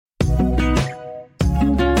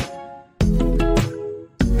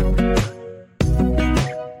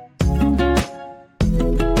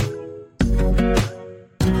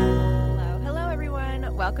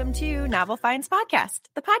welcome to Novel Finds Podcast,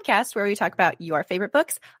 the podcast where we talk about your favorite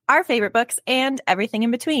books, our favorite books, and everything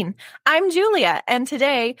in between. I'm Julia, and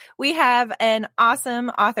today we have an awesome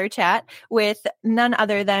author chat with none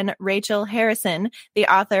other than Rachel Harrison, the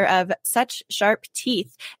author of Such Sharp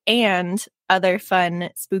Teeth and other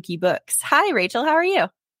fun, spooky books. Hi, Rachel. How are you?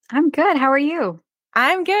 I'm good. How are you?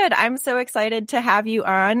 I'm good. I'm so excited to have you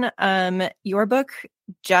on. Your book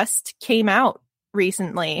just came out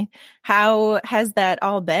recently. How has that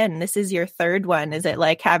all been? This is your third one. Is it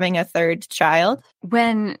like having a third child?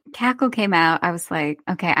 When Cackle came out, I was like,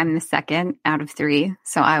 okay, I'm the second out of three.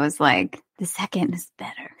 So I was like, the second is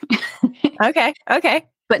better. Okay.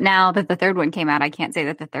 But now that the third one came out, I can't say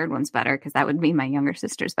that the third one's better because that would mean my younger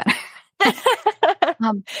sister's better.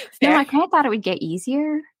 No, I kind of thought it would get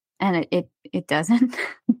easier, and it doesn't.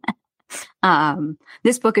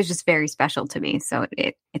 This book is just very special to me, so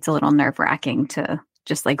it's a little nerve-wracking to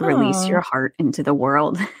just like release your heart into the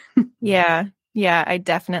world. Yeah, I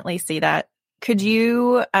definitely see that. Could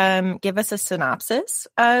you give us a synopsis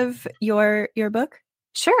of your book?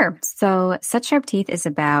 Sure. So Such Sharp Teeth is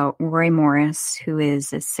about Rory Morris, who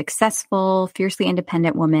is a successful, fiercely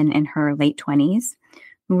independent woman in her late 20s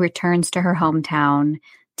who returns to her hometown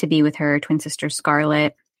to be with her twin sister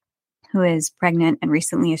Scarlett, who is pregnant and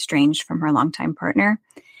recently estranged from her longtime partner.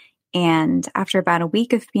 And after about a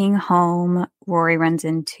week of being home, Rory runs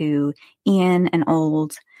into Ian, an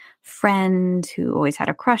old friend who always had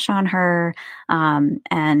a crush on her.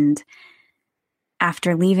 And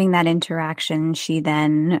after leaving that interaction, she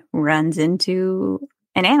then runs into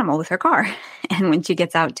an animal with her car. And when she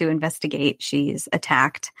gets out to investigate, she's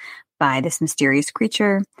attacked by this mysterious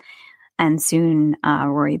creature. And soon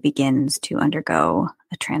Rory begins to undergo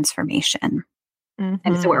a transformation. Mm-hmm.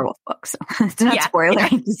 And it's a werewolf book, so it's not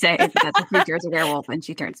spoilery to say that the creature is a werewolf and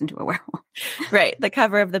she turns into a werewolf. Right. The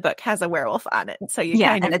cover of the book has a werewolf on it, so you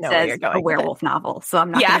kind of know where you're going. A werewolf novel, so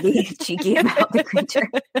I'm not going to be cheeky about the creature.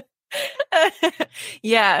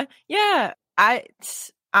 Yeah. I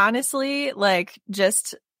honestly, like,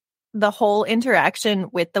 just the whole interaction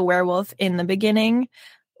with the werewolf in the beginning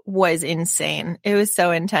was insane. It was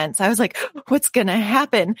so intense. I was like, what's gonna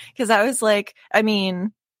happen? Because I was like, I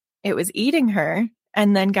mean, it was eating her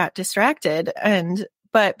and then got distracted.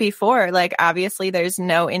 But before, like, obviously there's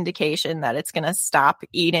no indication that it's gonna stop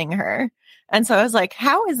eating her. And so I was like,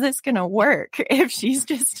 how is this gonna work if she's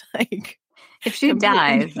just like, if she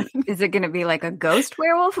dies, is it gonna be like a ghost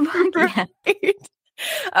werewolf book? Right? Yeah.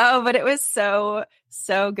 Oh, but it was so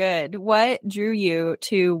good. What drew you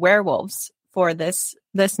to werewolves for this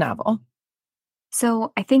novel?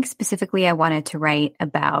 So I think specifically I wanted to write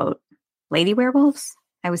about lady werewolves.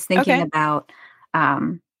 I was thinking about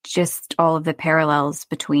just all of the parallels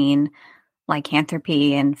between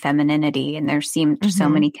lycanthropy and femininity, and there seemed so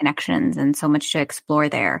many connections and so much to explore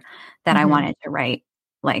there that I wanted to write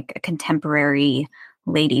like a contemporary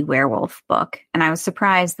lady werewolf book. And I was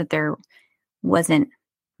surprised that there wasn't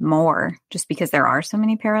more, just because there are so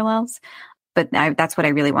many parallels. But that's what I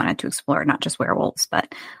really wanted to explore, not just werewolves,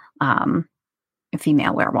 but a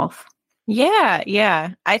female werewolf.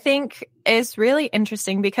 Yeah. I think it's really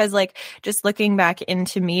interesting because, like, just looking back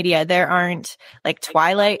into media, there aren't, like,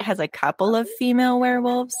 Twilight has a couple of female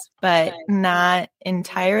werewolves, but not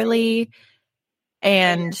entirely.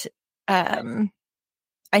 And I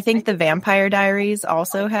think The Vampire Diaries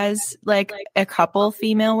also has, like, a couple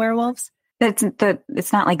female werewolves.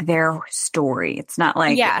 It's not like their story. It's not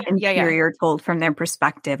like you're told from their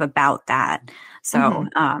perspective about that. So,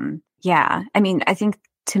 I mean, I think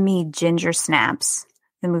to me, Ginger Snaps,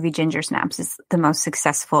 the movie Ginger Snaps, is the most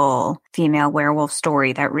successful female werewolf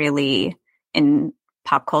story that really, in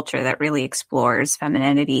pop culture, that really explores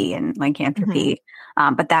femininity and lycanthropy.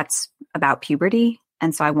 But that's about puberty.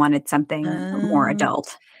 And so I wanted something more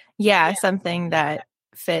adult. Yeah, something that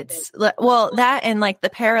fits that, and like the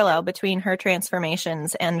parallel between her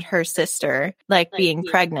transformations and her sister, like being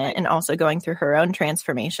pregnant and also going through her own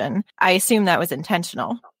transformation. I assume that was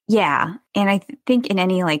intentional. Yeah. And I think in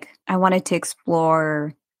any, like, I wanted to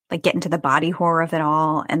explore, like, get into the body horror of it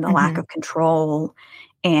all and the lack of control.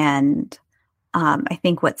 And I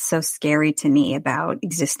think what's so scary to me about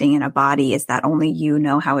existing in a body is that only you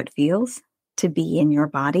know how it feels to be in your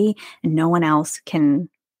body, and no one else can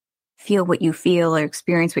feel what you feel or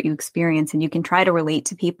experience what you experience. And you can try to relate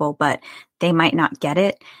to people, but they might not get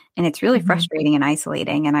it. And it's really frustrating and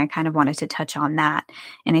isolating. And I kind of wanted to touch on that.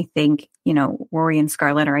 And I think, Rory and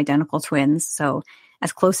Scarlett are identical twins. So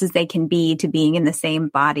as close as they can be to being in the same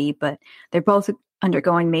body, but they're both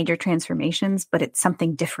undergoing major transformations, but it's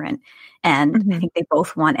something different. And I think they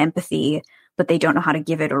both want empathy, but they don't know how to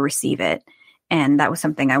give it or receive it. And that was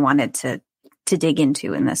something I wanted to to dig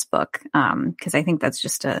into in this book, because I think that's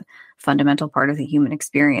just a fundamental part of the human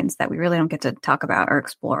experience that we really don't get to talk about or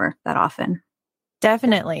explore that often.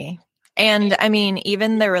 Definitely. And I mean,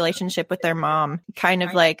 even their relationship with their mom kind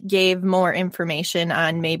of like gave more information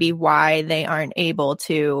on maybe why they aren't able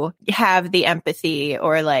to have the empathy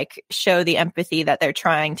or like show the empathy that they're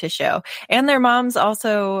trying to show. And their mom's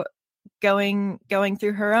also going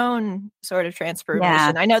through her own sort of transformation.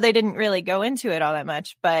 Yeah. I know they didn't really go into it all that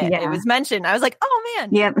much, but it was mentioned. I was like, oh man.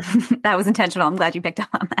 Yep. That was intentional. I'm glad you picked up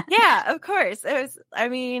on that. Yeah, of course. It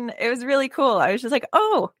was really cool. I was just like,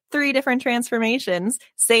 oh, 3 different transformations,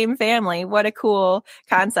 same family. What a cool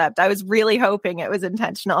concept. I was really hoping it was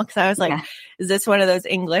intentional because I was like, is this one of those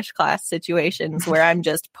English class situations where I'm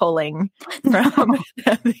just pulling from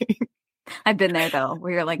I've been there though,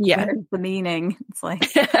 where you're like, where's the meaning? It's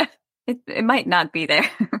like, it might not be there.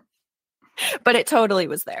 But it totally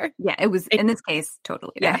was there. Yeah, it was, in this case,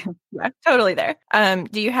 totally there. Yeah, totally there.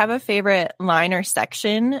 Do you have a favorite line or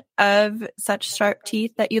section of Such Sharp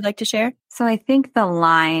Teeth that you'd like to share? So I think the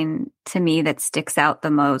line to me that sticks out the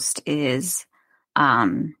most is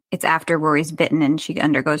it's after Rory's bitten and she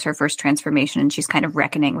undergoes her first transformation and she's kind of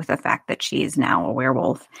reckoning with the fact that she is now a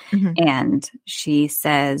werewolf. Mm-hmm. And she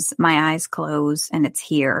says, my eyes close and it's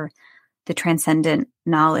here. The transcendent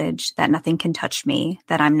knowledge that nothing can touch me,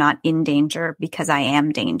 that I'm not in danger because I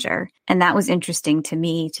am danger. And that was interesting to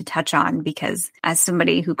me to touch on because as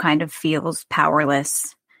somebody who kind of feels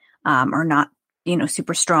powerless or not,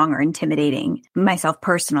 super strong or intimidating myself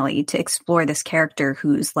personally, to explore this character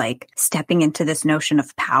who's like stepping into this notion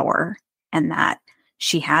of power and that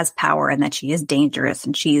she has power and that she is dangerous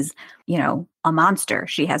and she's, a monster.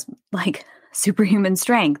 She has like superhuman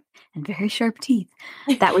strength and very sharp teeth.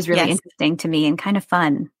 That was really interesting to me and kind of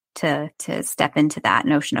fun to step into that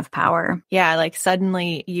notion of power. Yeah, like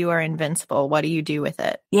suddenly you are invincible. What do you do with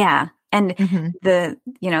it? Yeah. And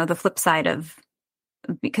the flip side of,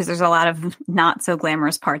 because there's a lot of not so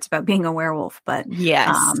glamorous parts about being a werewolf, but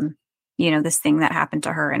this thing that happened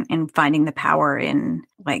to her and finding the power in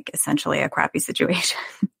like essentially a crappy situation.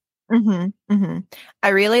 Mm-hmm, mm-hmm. I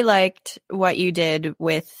really liked what you did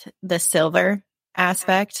with the silver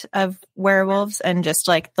aspect of werewolves and just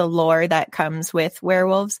like the lore that comes with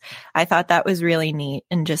werewolves. I thought that was really neat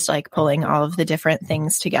and just like pulling all of the different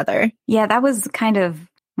things together. Yeah, that was kind of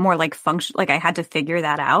more like function. Like I had to figure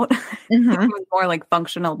that out. Mm-hmm. It was more like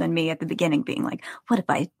functional than me at the beginning being like, what if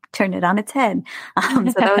I turn it on its head? So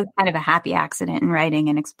that was kind of a happy accident in writing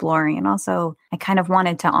and exploring. And also I kind of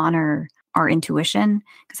wanted to honor our intuition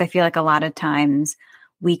because I feel like a lot of times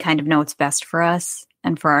we kind of know what's best for us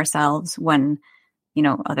and for ourselves when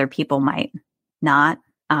other people might not,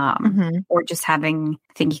 or just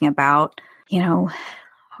thinking about,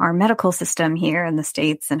 our medical system here in the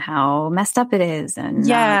States and how messed up it is and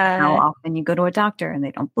how often you go to a doctor and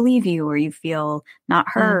they don't believe you or you feel not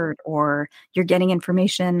heard or you're getting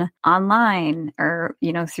information online or,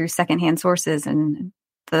 through secondhand sources and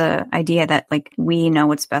the idea that like we know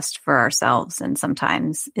what's best for ourselves. And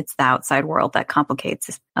sometimes it's the outside world that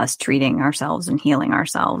complicates us treating ourselves and healing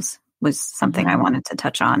ourselves was something I wanted to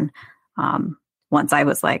touch on. Once I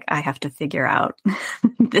was like, I have to figure out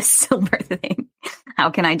this silver thing. How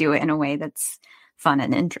can I do it in a way that's fun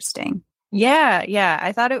and interesting? Yeah.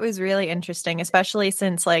 I thought it was really interesting, especially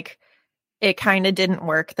since like it kind of didn't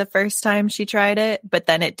work the first time she tried it, but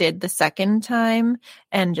then it did the second time.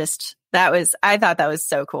 And just I thought that was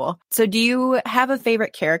so cool. So do you have a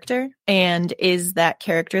favorite character? And is that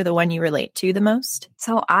character the one you relate to the most?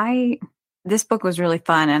 So this book was really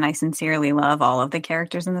fun and I sincerely love all of the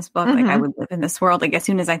characters in this book. Mm-hmm. Like I would live in this world. Like as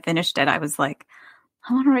soon as I finished it, I was like,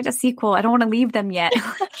 I want to write a sequel. I don't want to leave them yet.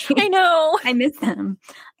 I know. I miss them.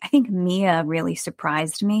 I think Mia really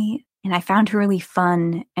surprised me and I found her really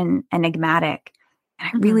fun and enigmatic. And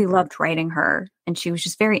I really loved writing her and she was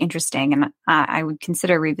just very interesting. And I would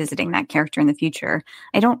consider revisiting that character in the future.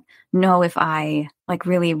 I don't know if I like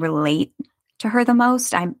really relate to her the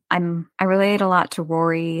most. I relate a lot to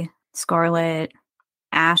Rory, Scarlet,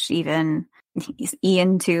 Ash, even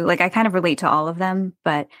Ian too. Like I kind of relate to all of them,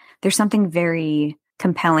 but there's something very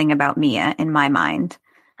compelling about Mia in my mind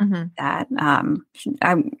that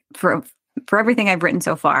for everything I've written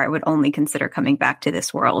so far, I would only consider coming back to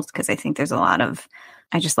this world because I think there's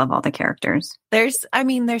I just love all the characters. There's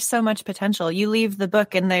so much potential. You leave the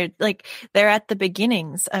book and they're at the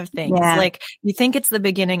beginnings of things. Yeah. Like you think it's the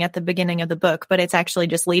beginning at the beginning of the book, but it's actually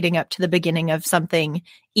just leading up to the beginning of something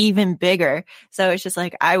even bigger. So it's just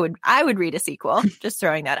like, I would read a sequel, just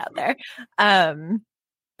throwing that out there.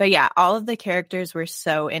 But yeah, all of the characters were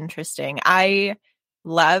so interesting. I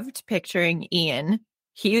loved picturing Ian.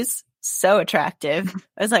 He was so attractive.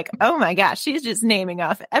 I was like, oh my gosh, she's just naming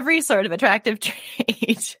off every sort of attractive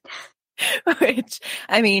trait. Which,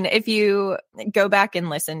 I mean, if you go back and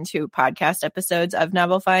listen to podcast episodes of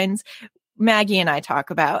Novel Finds, Maggie and I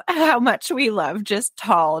talk about how much we love just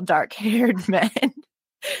tall, dark-haired men.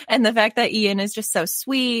 And the fact that Ian is just so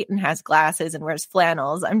sweet and has glasses and wears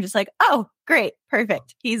flannels, I'm just like, oh, great,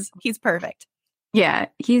 perfect. He's perfect. Yeah,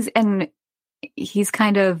 he's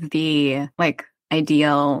kind of the like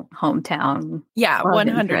ideal hometown. Yeah,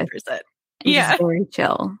 100%. Yeah, very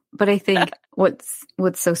chill. But I think what's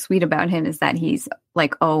so sweet about him is that he's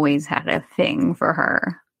like always had a thing for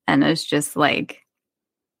her, and it's just like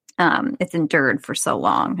it's endured for so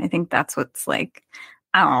long. I think that's what's like,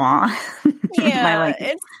 I don't know. Yeah,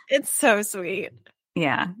 it's so sweet.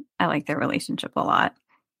 Yeah, I like their relationship a lot.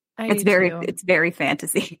 It's very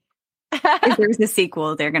fantasy. If there's a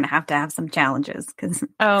sequel, they're going to have some challenges because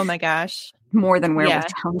oh my gosh, more than werewolf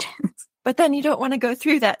challenges. But then you don't want to go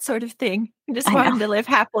through that sort of thing. You just want them to live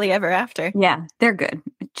happily ever after. Yeah, they're good.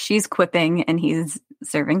 She's quipping and he's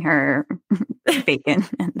serving her bacon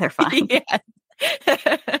and they're fine.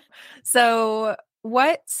 Yeah. So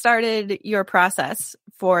what started your process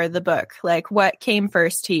for the book? Like what came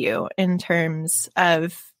first to you in terms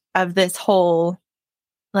of this whole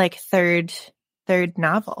like third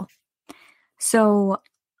novel? So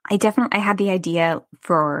I had the idea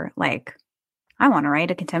for like, I want to write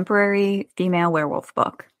a contemporary female werewolf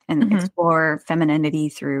book and explore femininity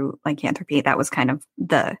through lycanthropy. That was kind of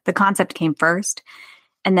the concept came first.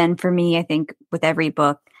 And then for me, I think with every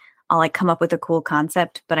book, I'll like come up with a cool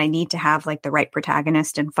concept, but I need to have like the right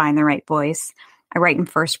protagonist and find the right voice. I write in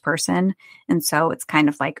first person. And so it's kind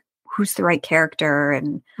of like, who's the right character?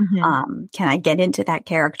 And can I get into that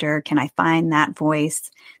character? Can I find that voice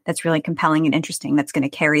that's really compelling and interesting that's going to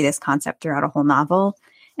carry this concept throughout a whole novel?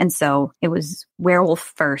 And so it was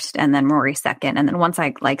werewolf first and then Rory second. And then once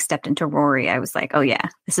I like stepped into Rory, I was like, oh yeah,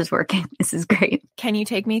 this is working. This is great. Can you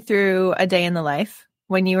take me through a day in the life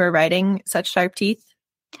when you were writing Such Sharp Teeth?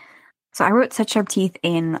 So I wrote Such Sharp Teeth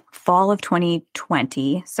in fall of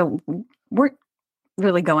 2020. So we're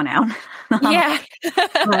really going out. Yeah.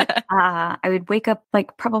 But, I would wake up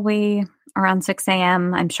like probably around 6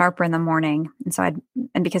 a.m. I'm sharper in the morning. And so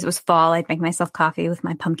and because it was fall, I'd make myself coffee with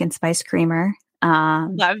my pumpkin spice creamer.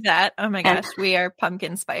 Love that. Oh my gosh. We are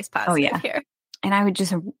pumpkin spice positive here. And I would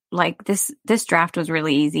just like this draft was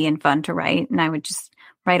really easy and fun to write. And I would just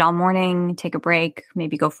write all morning, take a break,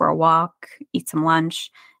 maybe go for a walk, eat some lunch,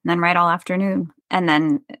 and then write all afternoon. And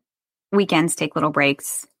then weekends take little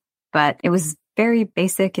breaks. But it was very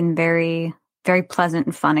basic and very, very pleasant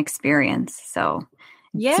and fun experience. So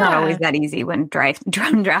it's not always that easy when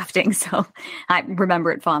drafting. So I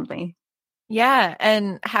remember it fondly. Yeah.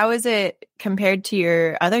 And how is it compared to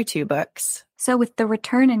your other two books? So with The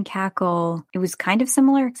Return and Cackle, it was kind of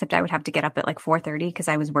similar, except I would have to get up at like 4:30 because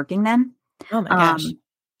I was working then. Oh my gosh.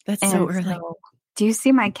 That's so early. So, do you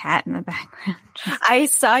see my cat in the background? I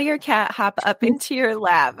saw your cat hop up into your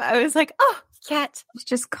lap. I was like, oh, cat. It's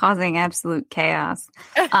just causing absolute chaos.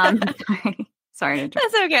 Sorry to interrupt.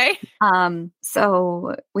 That's okay.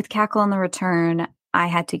 So with Cackle and The Return, I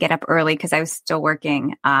had to get up early because I was still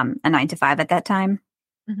working a 9 to 5 at that time.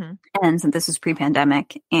 And so this was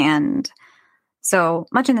pre-pandemic. And so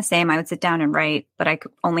much in the same, I would sit down and write, but I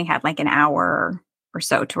only had like an hour or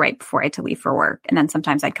so to write before I had to leave for work. And then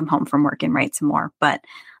sometimes I'd come home from work and write some more. But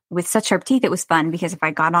with Such Sharp Teeth, it was fun because if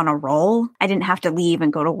I got on a roll, I didn't have to leave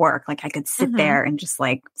and go to work. Like I could sit there and just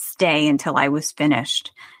like stay until I was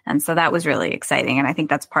finished. And so that was really exciting. And I think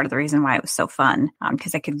that's part of the reason why it was so fun,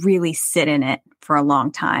 because I could really sit in it for a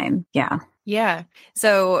long time. Yeah. Yeah.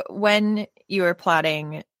 So when you were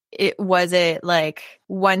plotting, was it like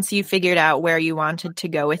once you figured out where you wanted to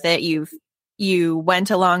go with it, you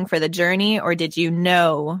went along for the journey, or did you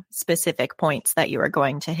know specific points that you were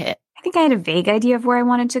going to hit? I think I had a vague idea of where I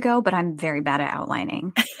wanted to go, but I'm very bad at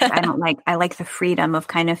outlining. I like the freedom of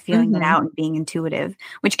kind of feeling it out and being intuitive,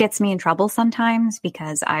 which gets me in trouble sometimes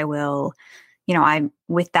because I will, I'm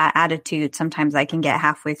with that attitude. Sometimes I can get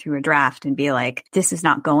halfway through a draft and be like, this is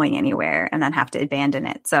not going anywhere, and then have to abandon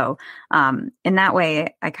it. So in that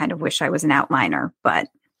way, I kind of wish I was an outliner, but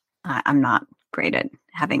I'm not great at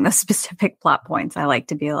having those specific plot points. I like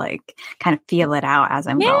to be like, kind of feel it out as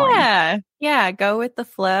I'm going. Yeah. Go with the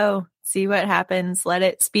flow. See what happens. Let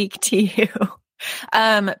it speak to you.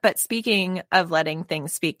 But speaking of letting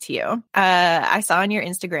things speak to you, I saw on your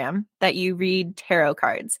Instagram that you read tarot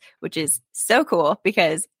cards, which is so cool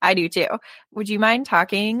because I do too. Would you mind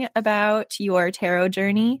talking about your tarot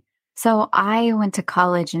journey? So I went to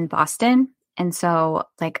college in Boston. And so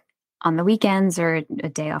like on the weekends or a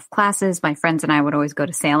day off classes, my friends and I would always go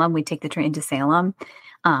to Salem. We'd take the train to Salem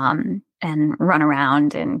and run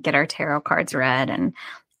around and get our tarot cards read.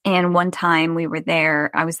 And one time we were there,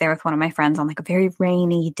 I was there with one of my friends on like a very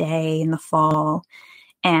rainy day in the fall.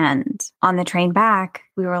 And on the train back,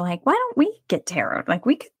 we were like, why don't we get tarot? Like,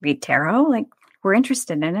 we could read tarot. Like, we're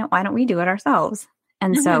interested in it. Why don't we do it ourselves?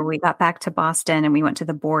 And so we got back to Boston and we went to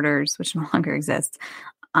the Borders, which no longer exists,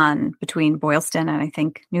 on between Boylston and I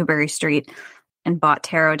think Newbury Street, and bought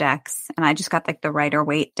tarot decks. And I just got like the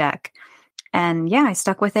Rider-Waite deck. And yeah, I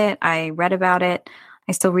stuck with it. I read about it.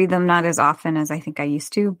 I still read them, not as often as I think I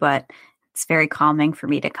used to, but it's very calming for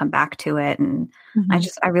me to come back to it. And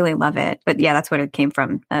I really love it. But yeah, that's what it came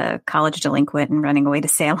from, a college delinquent and running away to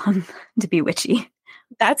Salem to be witchy.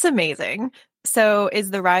 That's amazing. So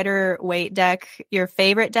is the Rider-Waite deck your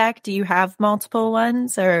favorite deck? Do you have multiple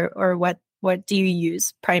ones, or what do you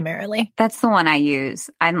use primarily? That's the one I use.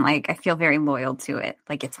 I feel very loyal to it.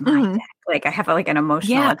 Like, it's my deck. Like, I have like an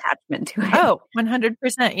emotional attachment to it. Oh,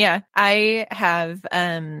 100%. Yeah. I have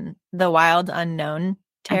the Wild Unknown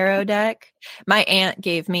tarot deck. My aunt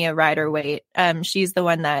gave me a Rider-Waite. She's the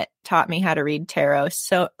one that taught me how to read tarot.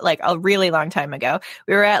 So like a really long time ago,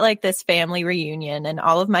 we were at like this family reunion and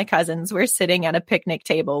all of my cousins were sitting at a picnic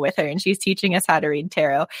table with her and she's teaching us how to read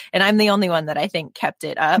tarot. And I'm the only one that I think kept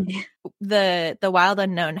it up. The Wild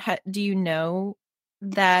Unknown. Do you know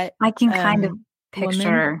that? I can kind of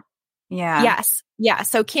picture. Woman? Yeah. Yes. Yeah.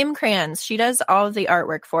 So Kim Kranz, she does all of the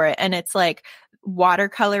artwork for it. And it's like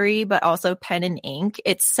watercolory, but also pen and ink.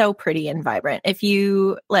 It's so pretty and vibrant. If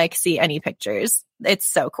you like see any pictures, it's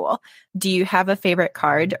so cool. Do you have a favorite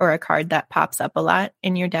card or a card that pops up a lot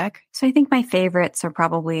in your deck? So I think my favorites are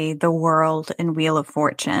probably the World and Wheel of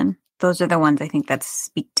Fortune. Those are the ones I think that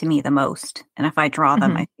speak to me the most. And if I draw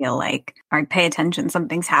them, I feel like, all right, pay attention,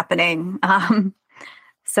 something's happening.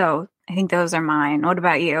 So I think those are mine. What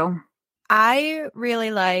about you? I really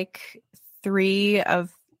like Three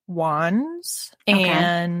of Wands,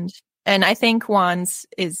 and I think Wands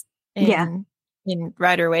is in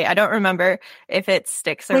Rider-Waite. I don't remember if it's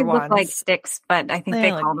sticks or they wands. Look like sticks, but I think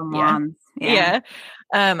they call them wands. Yeah.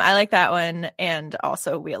 I like that one, and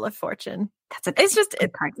also Wheel of Fortune. It's just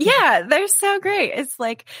card. Yeah, they're so great. It's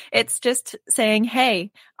like, it's just saying,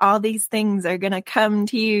 hey, all these things are gonna come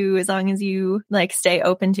to you as long as you like stay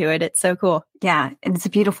open to it. It's so cool. Yeah, and it's a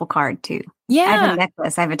beautiful card too. Yeah, I have a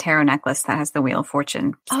necklace. I have a tarot necklace that has the Wheel of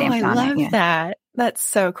Fortune stamped on it. I love that. That's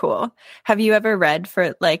so cool. Have you ever read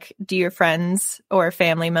for like, do your friends or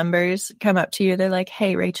family members come up to you? They're like,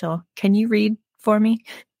 hey, Rachel, can you read for me?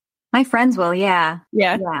 My friends will, yeah.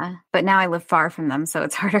 Yeah. But now I live far from them, so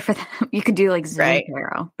it's harder for them. You could do like Zoom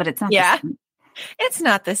tarot, but it's not the same. It's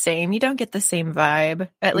not the same. You don't get the same vibe,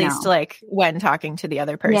 at least like when talking to the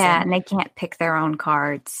other person. Yeah, and they can't pick their own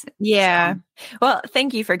cards. Yeah. So. Well,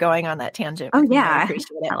 thank you for going on that tangent. Oh, yeah. I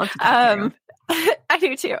appreciate it. I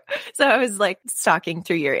do too. So I was like stalking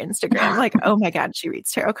through your Instagram, like, oh my God, she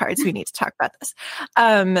reads tarot cards. We need to talk about this.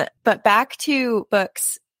 But back to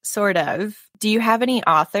books, sort of. Do you have any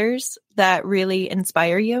authors that really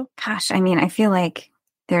inspire you? Gosh, I mean, I feel like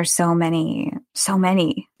there's so many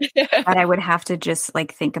that I would have to just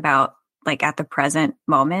like think about like at the present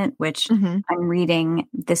moment, which I'm reading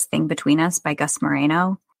This Thing Between Us by Gus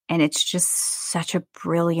Moreno. And it's just such a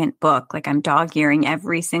brilliant book. Like, I'm dog-earing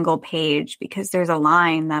every single page because there's a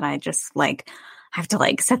line that I just like have to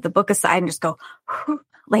like set the book aside and just go,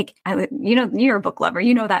 like, you're a book lover.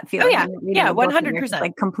 You know that feeling. Oh, yeah. 100%.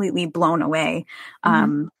 Like completely blown away.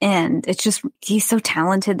 And it's just, he's so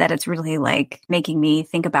talented that it's really like making me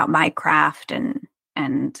think about my craft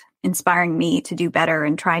and inspiring me to do better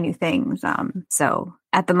and try new things. So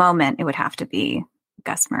at the moment, it would have to be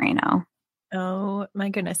Gus Moreno. Oh my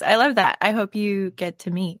goodness. I love that. I hope you get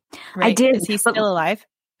to meet. Right? I did. Is he still alive?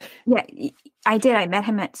 Yeah, I did. I met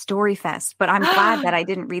him at Storyfest, but I'm glad that I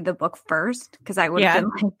didn't read the book first because I would have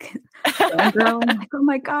been like, girl, I'm like, oh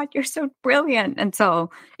my God, you're so brilliant. And so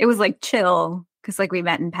it was like chill because like we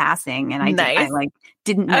met in passing and I like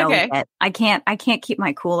didn't know that I can't keep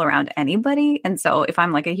my cool around anybody. And so if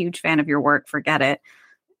I'm like a huge fan of your work, forget it.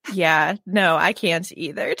 Yeah, no, I can't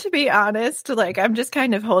either, to be honest. Like, I'm just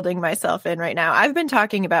kind of holding myself in right now. I've been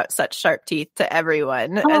talking about Such Sharp Teeth to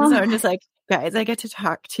everyone. And so I'm just like, guys, I get to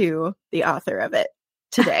talk to the author of it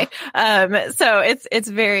today. So it's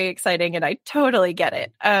very exciting and I totally get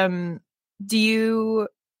it. Do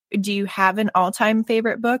you have an all-time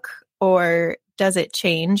favorite book or does it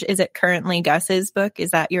change? Is it currently Gus's book? Is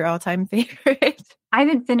that your all-time favorite? I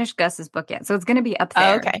haven't finished Gus's book yet, so it's going to be up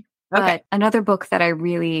there. Oh, okay. But another book that I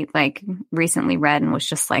really like recently read and was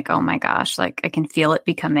just like, oh my gosh, like I can feel it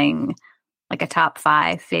becoming like a top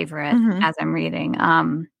 5 favorite Mhm. as I'm reading,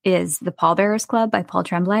 is The Pallbearers Club by Paul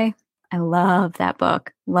Tremblay. I love that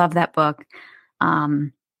book. Love that book.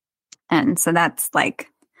 And so that's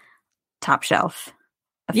like top shelf,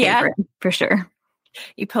 a Yeah. favorite for sure.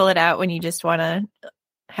 You pull it out when you just want to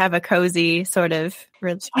have a cozy sort of.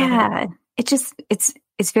 Yeah.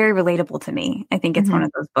 It's very relatable to me. I think it's one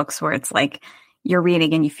of those books where it's like you're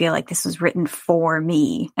reading and you feel like this was written for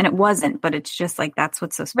me, and it wasn't, but it's just like, that's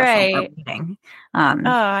what's so special about reading. Oh,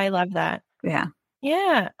 I love that. Yeah.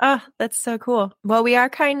 Yeah. Oh, that's so cool. Well, we are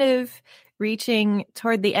kind of reaching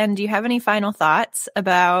toward the end. Do you have any final thoughts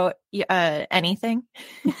about anything?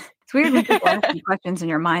 It's weird when people ask you questions and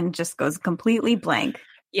your mind just goes completely blank.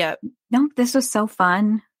 Yep. No, this was so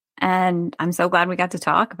fun. And I'm so glad we got to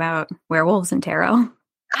talk about werewolves and tarot.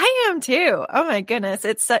 I am too. Oh my goodness.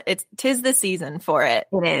 Tis the season for it.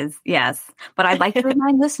 It is. Yes. But I'd like to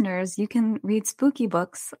remind listeners, you can read spooky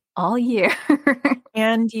books all year.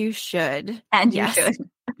 And you should. And you should.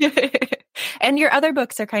 And your other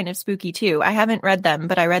books are kind of spooky too. I haven't read them,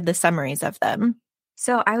 but I read the summaries of them.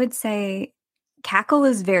 So I would say Cackle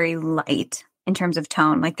is very light in terms of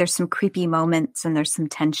tone. Like there's some creepy moments and there's some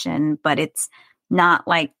tension, but it's not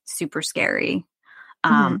like super scary.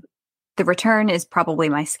 The Return is probably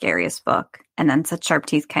my scariest book. And then Such Sharp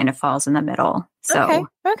Teeth kind of falls in the middle. So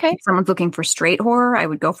okay. If someone's looking for straight horror, I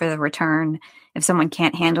would go for The Return. If someone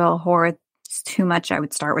can't handle horror, it's too much, I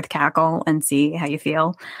would start with Cackle and see how you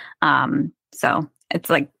feel. So it's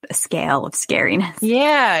like a scale of scariness.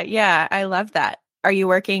 Yeah. I love that. Are you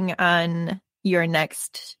working on your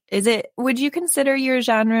next, would you consider your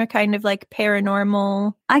genre kind of like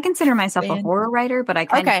paranormal? I consider myself a horror writer, but I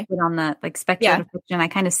kind of sit on the like speculative fiction. I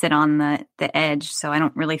kind of sit on the edge, so I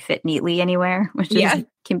don't really fit neatly anywhere, which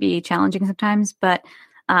can be challenging sometimes. But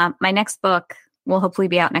my next book will hopefully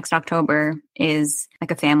be out next October, is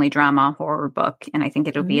like a family drama horror book, and I think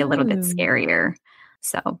it'll be a little bit scarier.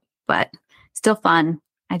 So, but still fun.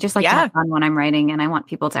 I just like to have fun when I'm writing, and I want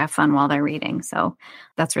people to have fun while they're reading. So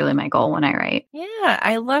that's really my goal when I write. Yeah,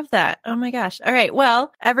 I love that. Oh my gosh. All right.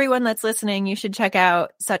 Well, everyone that's listening, you should check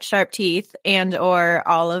out Such Sharp Teeth and or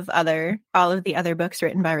all of the other books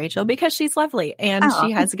written by Rachel, because she's lovely and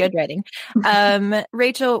she has good writing.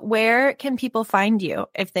 Rachel, where can people find you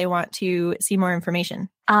if they want to see more information?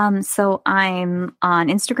 So I'm on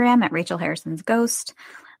Instagram at Rachel Harrison's Ghost.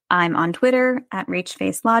 I'm on Twitter at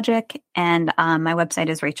RachFaceLogic, and my website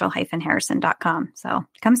is rachel-harrison.com. So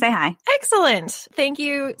come say hi. Excellent. Thank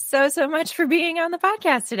you so much for being on the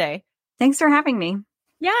podcast today. Thanks for having me.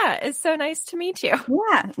 Yeah, it's so nice to meet you.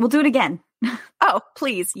 Yeah, we'll do it again. Oh,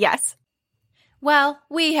 please. Yes. Well,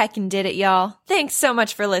 we heckin' did it, y'all. Thanks so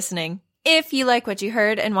much for listening. If you like what you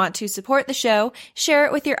heard and want to support the show, share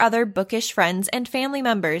it with your other bookish friends and family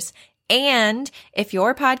members. And if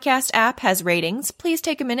your podcast app has ratings, please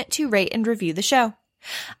take a minute to rate and review the show.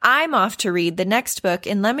 I'm off to read the next book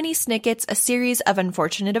in Lemony Snicket's A Series of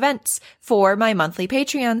Unfortunate Events for my monthly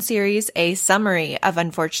Patreon series, A Summary of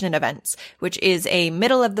Unfortunate Events, which is a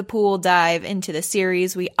middle-of-the-pool dive into the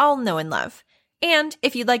series we all know and love. And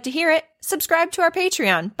if you'd like to hear it, subscribe to our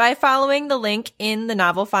Patreon by following the link in the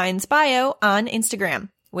Novel Finds bio on Instagram,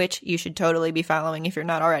 which you should totally be following if you're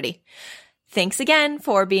not already. Thanks again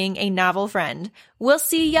for being a novel friend. We'll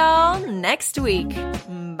see y'all next week.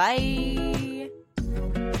 Bye.